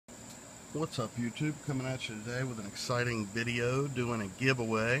What's up, YouTube? Coming at you today with an exciting video doing a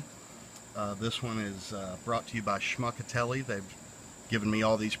giveaway. This one is brought to you by Schmuckatelli. They've given me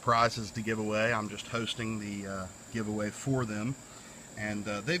all these prizes to give away. I'm just hosting the giveaway for them, and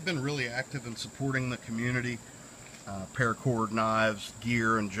they've been really active in supporting the community, paracord knives,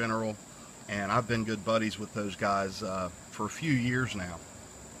 gear in general, and I've been good buddies with those guys for a few years now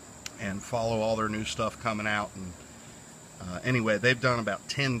and follow all their new stuff coming out. And anyway, they've done about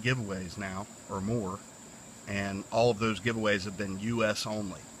 10 giveaways now or more, and all of those giveaways have been US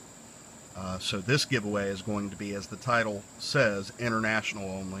only. So this giveaway is going to be, as the title says, international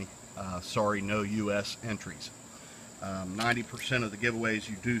only. Sorry, no US entries. 90% of the giveaways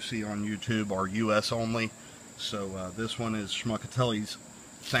you do see on YouTube are US only, so this one is Schmuckatelli's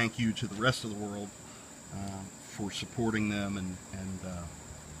thank you to the rest of the world for supporting them, and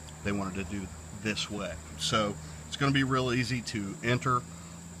they wanted to do this way. So it's going to be real easy to enter.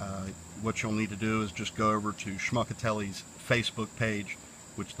 What you'll need to do is just go over to Schmuckatelli's Facebook page,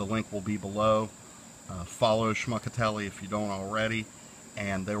 which the link will be below. Follow Schmuckatelli if you don't already,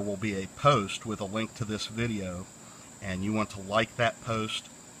 and there will be a post with a link to this video, and you want to like that post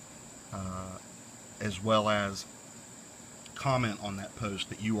as well as comment on that post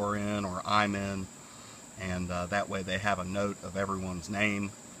that you are in or I'm in, and that way they have a note of everyone's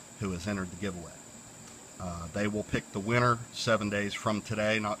name who has entered the giveaway. They will pick the winner 7 days from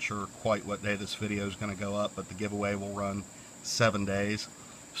today. Not sure quite what day this video is going to go up, but the giveaway will run 7 days.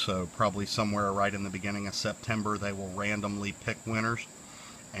 So probably somewhere right in the beginning of September they will randomly pick winners.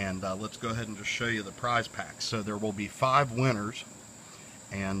 And let's go ahead and just show you the prize packs. So there will be 5 winners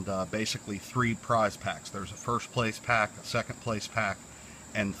and basically 3 prize packs. There's a first place pack, a second place pack,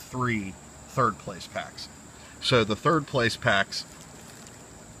 and 3 third place packs. So the third place packs,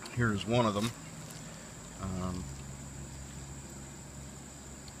 here's one of them.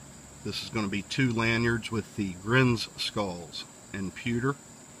 This is going to be 2 lanyards with the Grins skulls and pewter,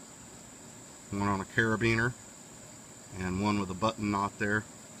 one on a carabiner and one with a button knot there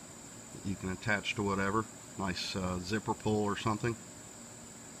that you can attach to whatever, nice zipper pull or something.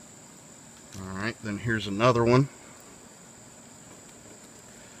 Alright, then here's another one.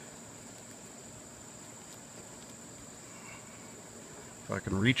 If I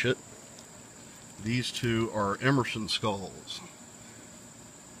can reach it. These 2 are Emerson skulls.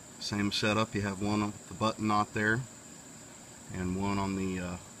 Same setup, you have one with the button knot there and one on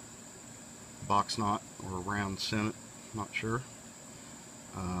the box knot or round sennit, not sure.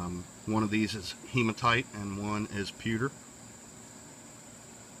 One of these is hematite and one is pewter.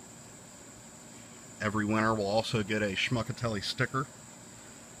 Every winner will also get a Schmuckatelli sticker,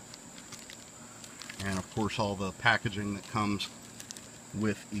 and of course all the packaging that comes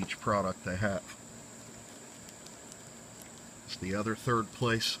with each product they have. It's the other third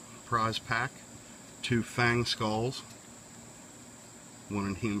place prize pack. 2 fang skulls, one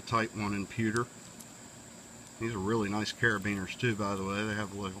in hematite, one in pewter. These are really nice carabiners too, by the way. They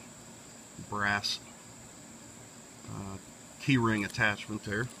have a little brass key ring attachment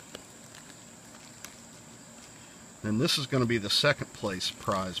there. Then this is going to be the second place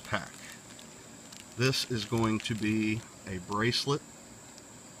prize pack. This is going to be a bracelet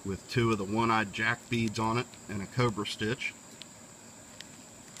with 2 of the one-eyed jack beads on it and a cobra stitch.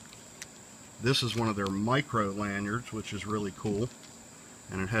 This is one of their micro lanyards, which is really cool,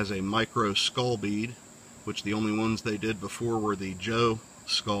 and it has a micro skull bead, which the only ones they did before were the GAW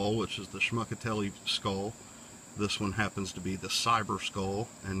skull, which is the Schmuckatelli skull. This one happens to be the cyber skull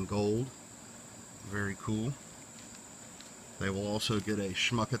in gold. Very cool. They will also get a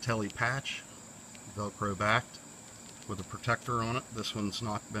Schmuckatelli patch, Velcro backed, with a protector on it. This one's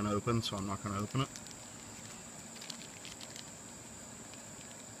not been opened, so I'm not going to open it.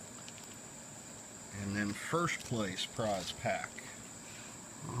 And then first place prize pack.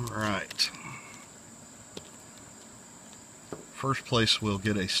 Alright. First place will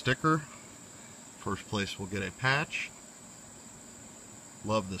get a sticker. First place will get a patch.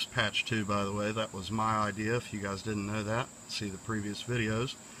 Love this patch too, by the way. That was my idea, if you guys didn't know that. See the previous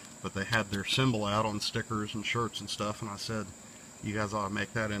videos. But they had their symbol out on stickers and shirts and stuff, and I said, you guys ought to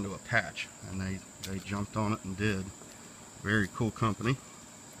make that into a patch. And they jumped on it and did. Very cool company.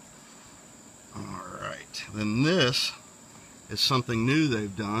 Alright, then this is something new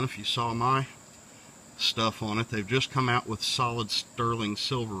they've done. If you saw my stuff on it, they've just come out with solid sterling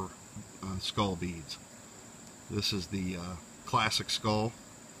silver skull beads. This is the classic skull.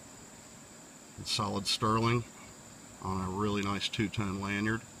 It's solid sterling on a really nice 2-tone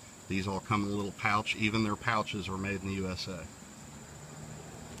lanyard. These all come in a little pouch. Even their pouches are made in the USA.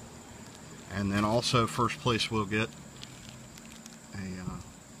 And then also first place will get a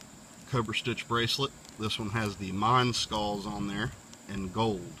Cobra Stitch bracelet. This one has the mine skulls on there in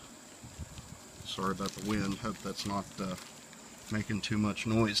gold. Sorry about the wind, hope that's not making too much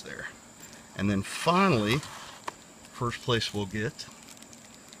noise there. And then finally, first place we'll get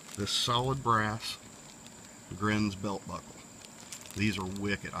this solid brass Grins belt buckle. These are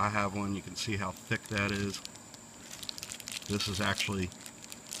wicked. I have one, you can see how thick that is. This is actually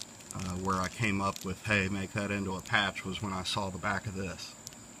where I came up with, hey, make that into a patch, was when I saw the back of this.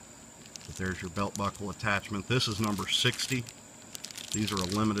 But there's your belt buckle attachment. This is number 60. These are a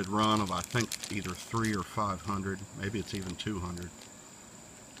limited run of, I think, either 300 or 500. Maybe it's even 200.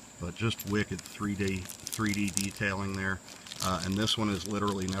 But just wicked 3D detailing there. And this one has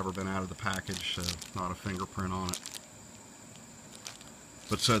literally never been out of the package, so not a fingerprint on it.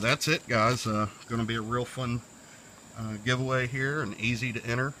 But so that's it, guys. Going to be a real fun giveaway here, and easy to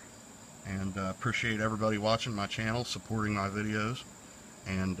enter. And appreciate everybody watching my channel, supporting my videos.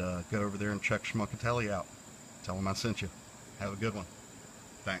 And go over there and check Schmuckatelli out. Tell them I sent you. Have a good one.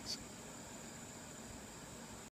 Thanks.